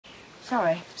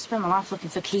Sorry, spend my life looking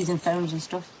for keys and phones and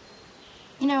stuff.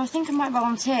 You know, I think I might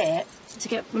volunteer to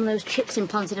get one of those chips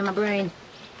implanted in my brain.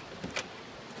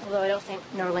 Although I don't think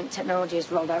Neuralink technology has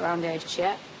rolled out around here just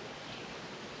yet.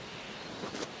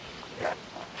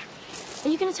 Are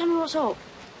you going to tell me what's up?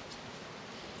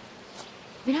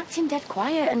 You've been acting dead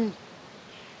quiet and...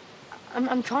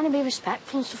 I'm trying to be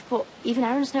respectful and stuff, but even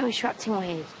Aaron's noticed you're acting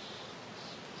weird.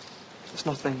 It's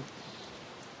nothing.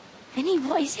 Vinny,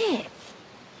 what is it?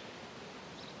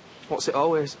 What's it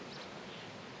always?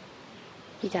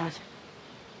 Your dad.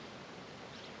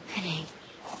 Vinny.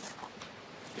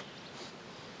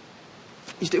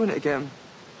 He's doing it again.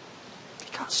 He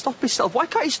can't stop himself. Why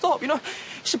can't he stop? You know,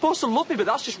 he's supposed to love me, but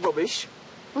that's just rubbish.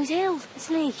 Well, he's ill,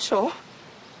 isn't he? So?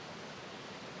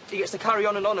 He gets to carry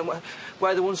on and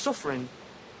we're the ones suffering.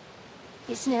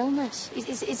 It's an illness.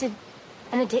 It's an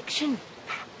addiction.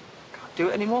 Can't do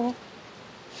it anymore.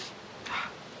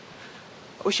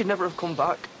 I wish he'd never have come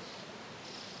back.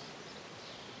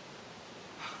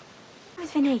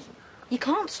 Vinny, you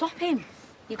can't stop him.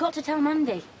 You've got to tell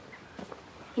Mandy.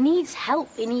 He needs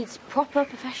help. He needs proper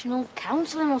professional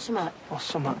counselling or something. Or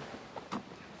something.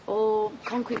 Or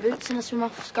concrete boots and a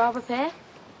swim-off scar repair.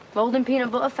 Rolled in peanut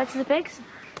butter fed to the pigs.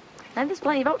 And there's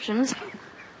plenty of options.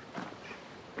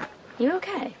 You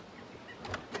okay?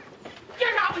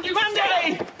 Get out, you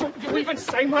Mandy! Don't you even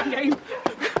say my name.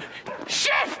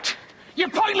 Shift! You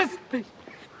pointless...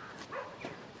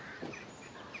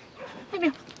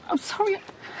 Vinny, I'm sorry.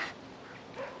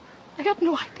 I had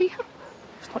no idea.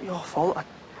 It's not your fault. I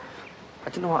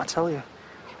didn't know what to tell you.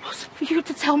 It wasn't for you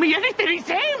to tell me anything. It's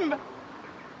him!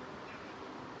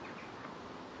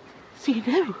 So you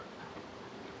knew?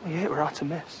 Well, yeah, we're hard to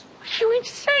miss. Are you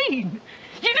insane?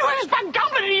 You knew he was back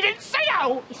gambling and he didn't say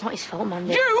out! It's not his fault,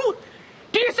 Mandy. You!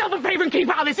 Do yourself a favour and keep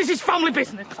out of this. This is family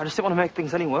business. I just didn't want to make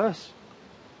things any worse.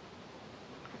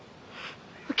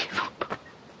 I give up.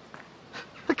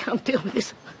 I can't deal with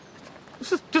this.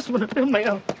 I just want to be on my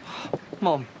own.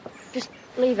 Mum. Just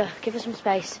leave her. Give her some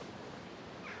space.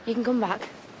 You can come back.